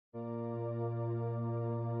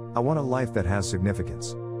I want a life that has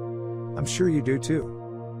significance. I'm sure you do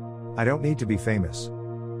too. I don't need to be famous.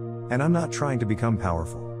 And I'm not trying to become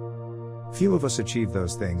powerful. Few of us achieve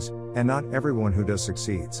those things, and not everyone who does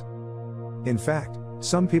succeeds. In fact,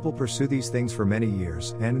 some people pursue these things for many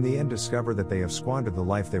years and in the end discover that they have squandered the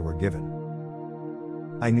life they were given.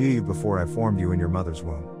 I knew you before I formed you in your mother's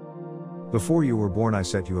womb. Before you were born I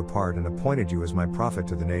set you apart and appointed you as my prophet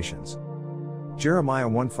to the nations. Jeremiah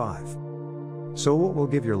 1:5. So what will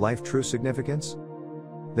give your life true significance?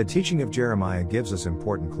 The teaching of Jeremiah gives us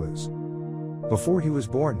important clues. Before he was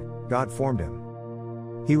born, God formed him.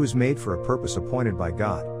 He was made for a purpose appointed by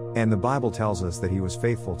God, and the Bible tells us that he was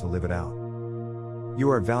faithful to live it out. You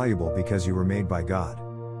are valuable because you were made by God.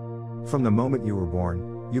 From the moment you were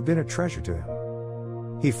born, you've been a treasure to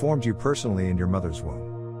him. He formed you personally in your mother's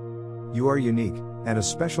womb. You are unique, and a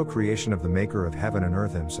special creation of the maker of heaven and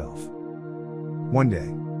earth himself. One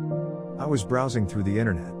day, I was browsing through the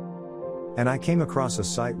internet, and I came across a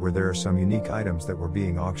site where there are some unique items that were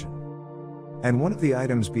being auctioned. And one of the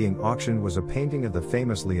items being auctioned was a painting of the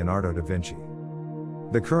famous Leonardo da Vinci.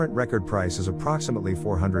 The current record price is approximately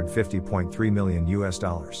 $450.3 million.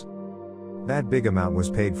 That big amount was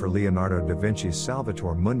paid for Leonardo da Vinci's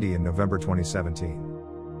Salvator Mundi in November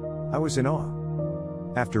 2017. I was in awe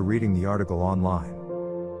after reading the article online.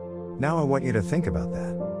 Now I want you to think about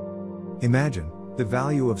that. Imagine the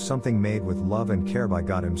value of something made with love and care by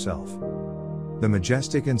God himself. The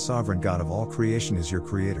majestic and sovereign God of all creation is your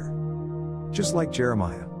creator. Just like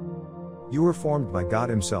Jeremiah, you were formed by God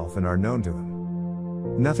himself and are known to him.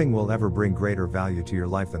 Nothing will ever bring greater value to your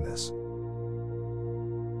life than this.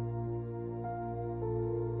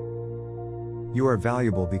 You are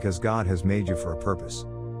valuable because God has made you for a purpose.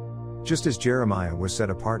 Just as Jeremiah was set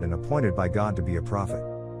apart and appointed by God to be a prophet,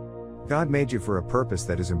 God made you for a purpose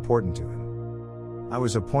that is important to him. I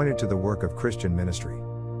was appointed to the work of Christian ministry,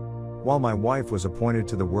 while my wife was appointed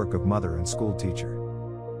to the work of mother and school teacher.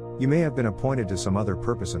 You may have been appointed to some other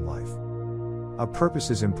purpose in life. A purpose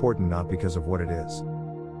is important not because of what it is,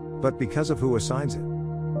 but because of who assigns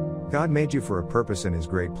it. God made you for a purpose in his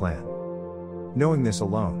great plan. Knowing this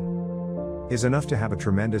alone is enough to have a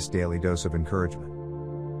tremendous daily dose of encouragement.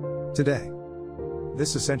 Today,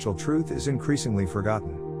 this essential truth is increasingly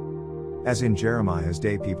forgotten. As in Jeremiah's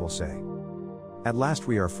day people say, "At last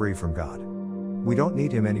we are free from God. We don't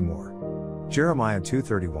need him anymore." Jeremiah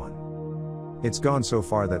 2:31. It's gone so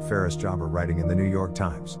far that Ferris Jobber, writing in the New York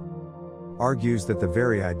Times, argues that the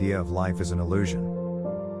very idea of life is an illusion.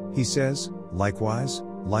 He says, likewise,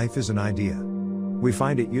 life is an idea. We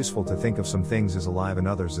find it useful to think of some things as alive and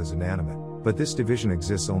others as inanimate, but this division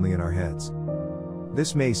exists only in our heads.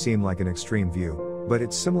 This may seem like an extreme view, but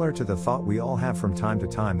it's similar to the thought we all have from time to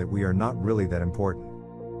time that we are not really that important.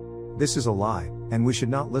 This is a lie, and we should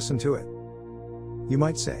not listen to it. You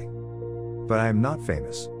might say, but I am not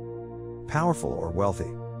famous, powerful, or wealthy.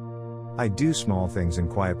 I do small things in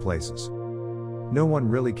quiet places. No one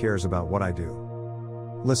really cares about what I do.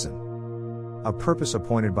 Listen. A purpose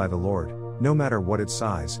appointed by the Lord, no matter what its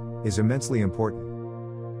size, is immensely important.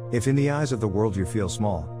 If in the eyes of the world you feel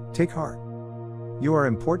small, take heart. You are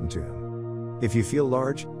important to him. If you feel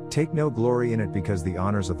large, take no glory in it, because the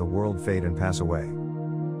honors of the world fade and pass away.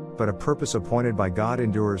 But a purpose appointed by God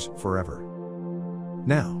endures forever.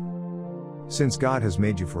 Now, since God has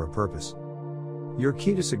made you for a purpose, your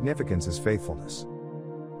key to significance is faithfulness.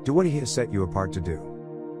 Do what he has set you apart to do,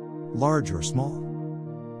 large or small,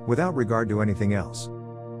 without regard to anything else.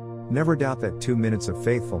 Never doubt that 2 minutes of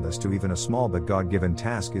faithfulness to even a small but God-given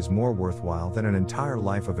task is more worthwhile than an entire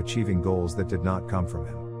life of achieving goals that did not come from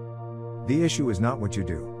him. The issue is not what you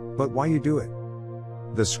do, but why you do it.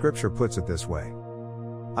 The scripture puts it this way: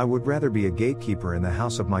 I would rather be a gatekeeper in the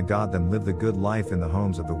house of my God than live the good life in the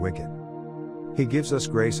homes of the wicked. He gives us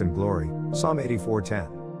grace and glory, Psalm 84:10.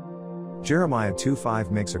 Jeremiah 2:5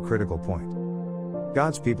 makes a critical point.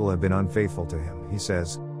 God's people have been unfaithful to him, he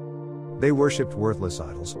says. They worshipped worthless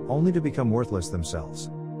idols, only to become worthless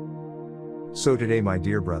themselves. So today, my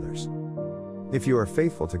dear brothers, if you are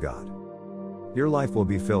faithful to God, your life will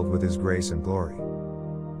be filled with his grace and glory.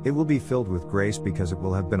 It will be filled with grace because it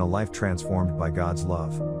will have been a life transformed by God's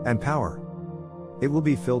love and power. It will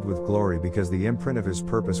be filled with glory because the imprint of his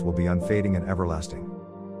purpose will be unfading and everlasting.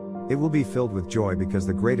 It will be filled with joy because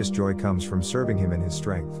the greatest joy comes from serving him in his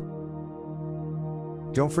strength.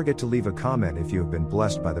 Don't forget to leave a comment if you have been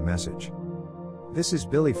blessed by the message. This is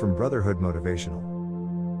Billy from Brotherhood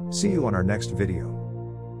Motivational. See you on our next video.